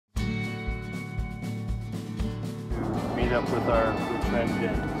meet up with our good friend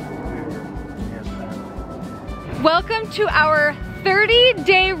Jen. Welcome to our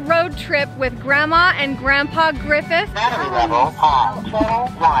 30-day road trip with Grandma and Grandpa Griffith. Battery level on channel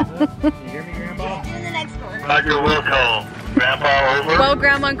 1. You hear me, Grandpa? In the next one. Roger, will call. Grandpa, over. Well,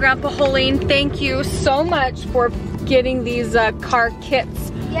 Grandma and Grandpa Hoellein, thank you so much for getting these car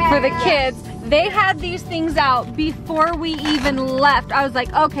kits for the kids. They had these things out before we even left. I was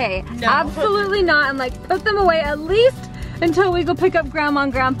like, okay, no. Absolutely not. I'm like, put them away at least until we go pick up Grandma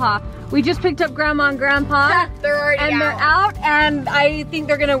and Grandpa. We just picked up Grandma and Grandpa. They're already out. And they're out, and I think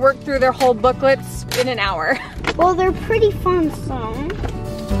they're gonna work through their whole booklets in an hour. Well, they're pretty fun, so.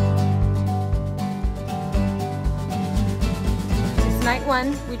 It's night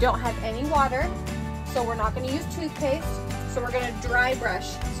one. We don't have any water, so we're not gonna use toothpaste. So we're gonna dry brush.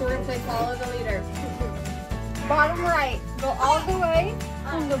 So we're gonna place all of the leader. Bottom right, go all the way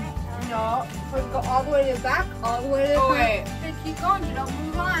from the, no, go all the way to the back, all the way to the front. Wait. Just keep going, you don't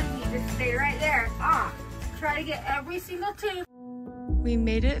move on, you just stay right there. Try to get every single tooth. We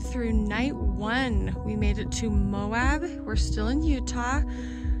made it through night one. We made it to Moab. We're still in Utah.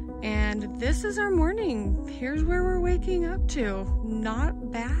 And this is our morning. Here's where we're waking up to.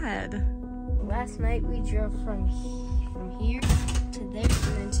 Not bad. Last night we drove from here to there,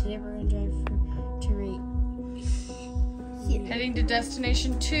 and then today we're gonna drive to right here. Heading to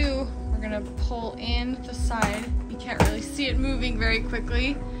destination 2. We're gonna pull in the side. You can't really see it moving very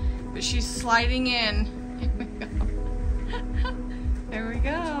quickly, but she's sliding in. Here we go. There we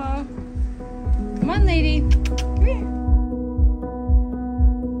go. Come on, lady. Come here.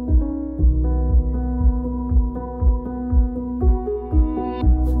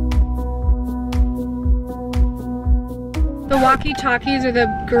 The walkie-talkies are the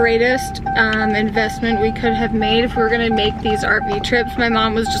greatest investment we could have made if we were gonna make these RV trips. My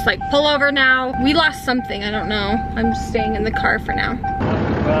mom was just like, pull over now. We lost something, I don't know. I'm just staying in the car for now.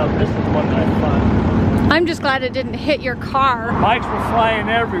 Well, this is one night fun. I'm just glad it didn't hit your car. Bikes were flying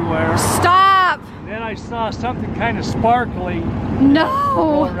everywhere. Stop! And then I saw something kind of sparkly No!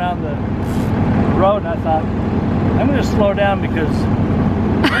 going around the road, and I thought, I'm gonna slow down because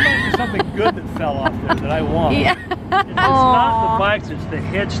there might be something good that fell off there that I want. Yeah. It's not the bikes, it's the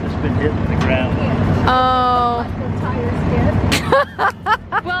hitch that's been hitting the ground. Oh.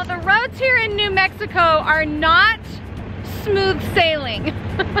 Well, the roads here in New Mexico are not smooth sailing.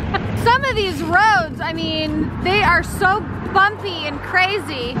 Some of these roads, I mean, they are so bumpy and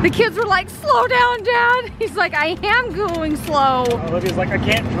crazy. The kids were like, slow down, Dad. He's like, I am going slow. Olivia's like, I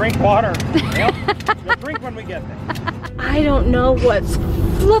can't drink water. Yep, we'll drink when we get there. I don't know what's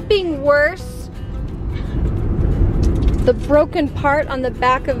flipping worse. The broken part on the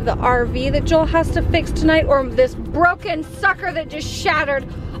back of the RV that Joel has to fix tonight, or this broken sucker that just shattered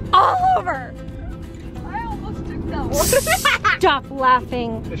all over. I almost took that one. Stop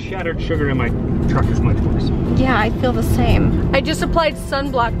laughing. The shattered sugar in my truck is much worse. Yeah, I feel the same. I just applied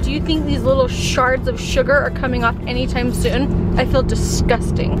sunblock. Do you think these little shards of sugar are coming off anytime soon? I feel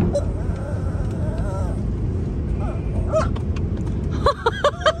disgusting.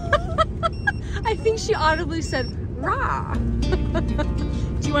 I think she audibly said, rah.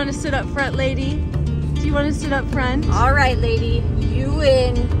 Do you want to sit up front, lady? Do you want to sit up front? All right, lady. You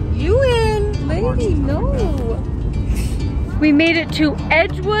in. You in. Lady, no. We made it to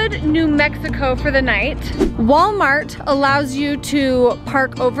Edgewood, New Mexico for the night. Walmart allows you to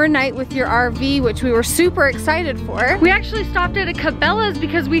park overnight with your RV, which we were super excited for. We actually stopped at a Cabela's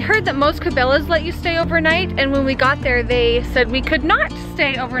because we heard that most Cabela's let you stay overnight, and when we got there, they said we could not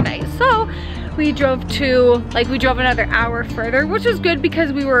stay overnight. So we drove another hour further, which was good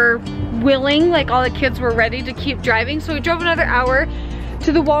because we were willing, like all the kids were ready to keep driving. So we drove another hour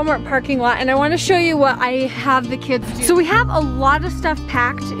to the Walmart parking lot, and I want to show you what I have the kids do. So we have a lot of stuff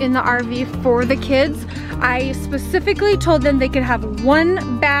packed in the RV for the kids. I specifically told them they could have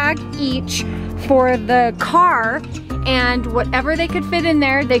one bag each for the car, and whatever they could fit in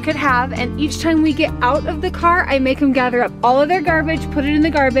there, they could have. And each time we get out of the car, I make them gather up all of their garbage, put it in the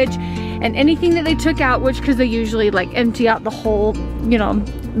garbage, and anything that they took out, which, because they usually like empty out the whole, you know,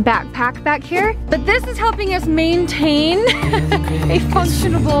 backpack back here. But this is helping us maintain a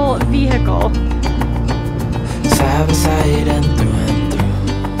functionable vehicle.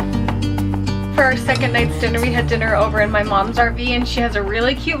 For our second night's dinner, we had dinner over in my mom's RV, and she has a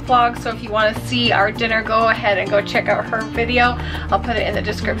really cute vlog, so if you want to see our dinner, go ahead and go check out her video. I'll put it in the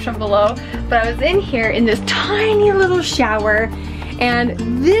description below. But I was in here in this tiny little shower, and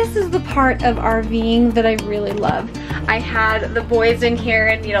this is the part of RVing that I really love. I had the boys in here,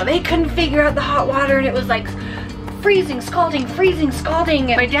 and you know, they couldn't figure out the hot water, and it was like freezing, scalding, freezing, scalding.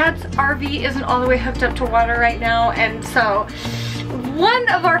 My dad's RV isn't all the way hooked up to water right now, and so one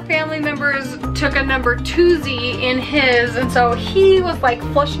of our family members took a number 2Z in his, and so he was like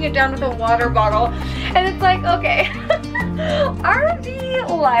flushing it down with a water bottle, and it's like, okay, RV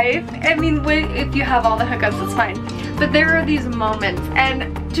life, I mean, if you have all the hookups, it's fine, but there are these moments,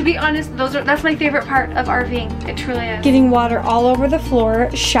 and to be honest, that's my favorite part of RVing. It truly is. Getting water all over the floor,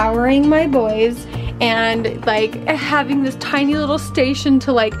 showering my boys, and like having this tiny little station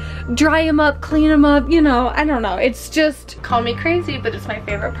to like dry them up, clean them up, you know, I don't know. It's just, call me crazy, but it's my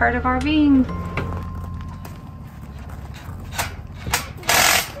favorite part of RVing.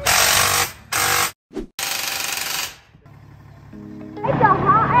 It's a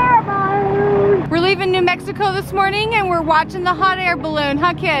hot air balloon. We're leaving New Mexico this morning and we're watching the hot air balloon,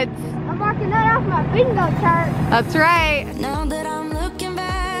 huh kids? I'm marking that off my bingo chart. That's right. Now that I'm looking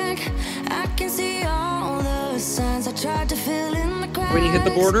back, I can see all the signs I tried to fill in the cracks. When you hit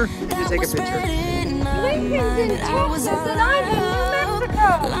the border, you take a picture. Lincoln's in Texas and I'm in New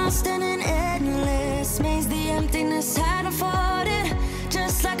Mexico. Lost in an endless maze, the emptiness had unfolded,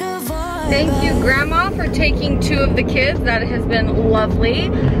 just like a void. Thank you, Grandma, for taking 2 of the kids. That has been lovely.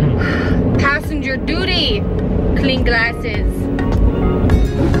 Passenger duty. Clean glasses.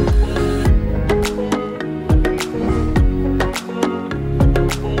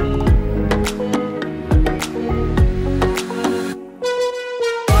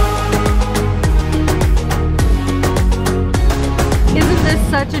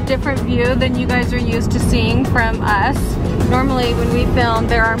 Such a different view than you guys are used to seeing from us. Normally when we film,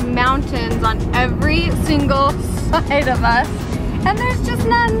 there are mountains on every single side of us, and there's just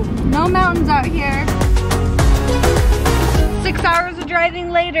none. No mountains out here. 6 hours of driving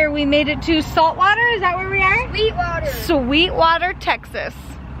later, we made it to Saltwater. Is that where we are? Sweetwater. Sweetwater, Texas.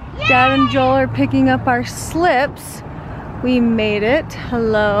 Yay! Dad and Joel are picking up our slips. We made it.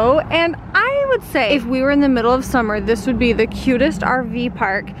 Hello. And I would say if we were in the middle of summer, this would be the cutest RV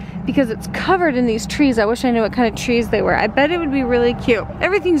park because it's covered in these trees. I wish I knew what kind of trees they were. I bet it would be really cute.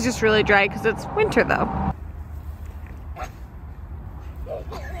 Everything's just really dry because it's winter though.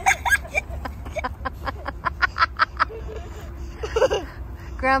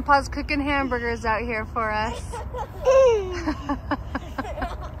 Grandpa's cooking hamburgers out here for us.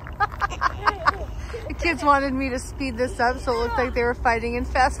 The kids wanted me to speed this up so it looked like they were fighting in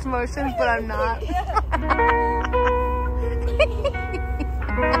fast motion, but I'm not.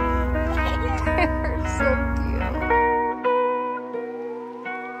 They're so cute.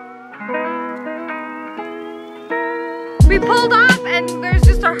 We pulled off and there's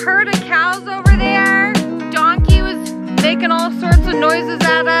just a herd of cows over there. Donkey was making all sorts of noises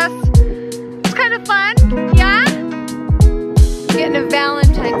at us. It's kind of fun, yeah? Getting a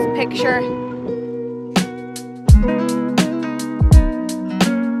Valentine's picture.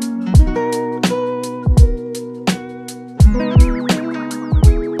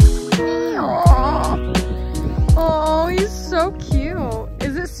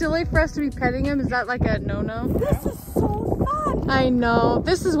 Silly for us to be petting him? Is that like a no-no? This is so fun. I know.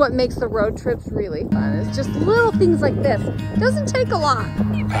 This is what makes the road trips really fun. It's just little things like this. Doesn't take a lot.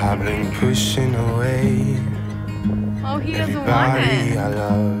 I've been pushing away. Oh, he doesn't want it. I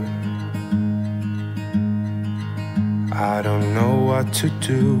love. I don't know what to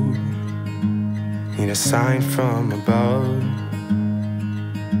do. Need a sign from above.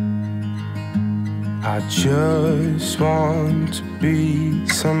 I just want to be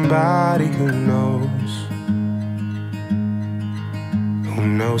somebody who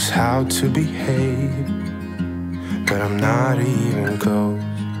knows how to behave, but I'm not even close.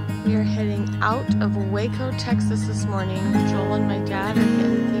 We are heading out of Waco, Texas this morning. Joel and my dad are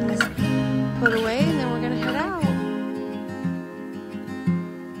getting things put away, and then we're gonna head out.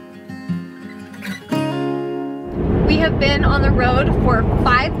 We have been on the road for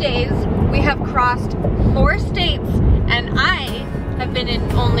 5 days. We have crossed 4 states, and I have been in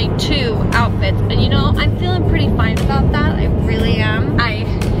only 2 outfits. And you know, I'm feeling pretty fine about that. I really am. I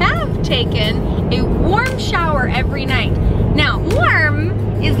have taken a warm shower every night. Now, warm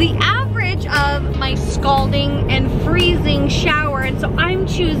is the average of my scalding and freezing shower, and so I'm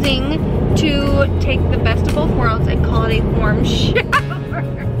choosing to take the best of both worlds and call it a warm shower.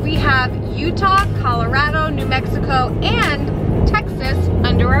 We have Utah, Colorado, New Mexico, and Texas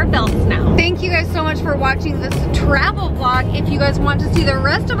under our belts now. Thank you guys so much for watching this travel vlog. If you guys want to see the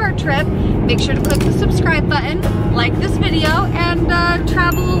rest of our trip, make sure to click the subscribe button, like this video, and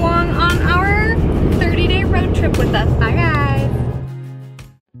travel along on our 30-day road trip with us. Bye guys.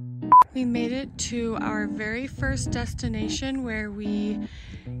 We made it to our very first destination where we...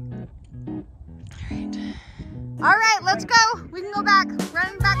 All right. All right, let's go. We can go back.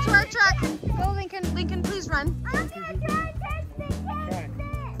 Run back to our truck. Go, Lincoln. Lincoln, please run. I'm gonna try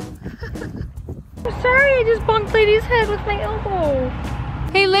Sorry, I just bumped Lady's head with my elbow.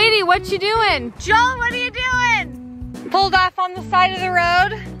 Hey, Lady, what you doing? Joel, what are you doing? Pulled off on the side of the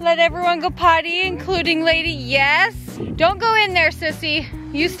road. Let everyone go potty, including Lady. Yes. Don't go in there, sissy.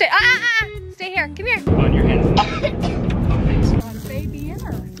 You stay. Stay here. Come here. On your hands. Got a baby in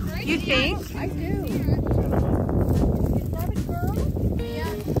her. You think? I do. Is that a girl?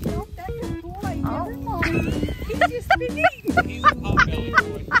 Yeah. Nope, that's a boy. Never mind. He's just been eating. He's a potbelly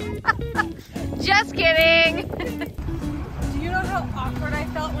boy. Just kidding. Do you know how awkward I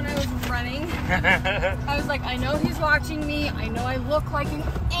felt when I was running? I was like, I know he's watching me. I know I look like an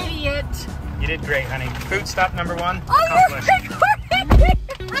idiot. You did great, honey. Food stop number 1. Oh, you're accomplished.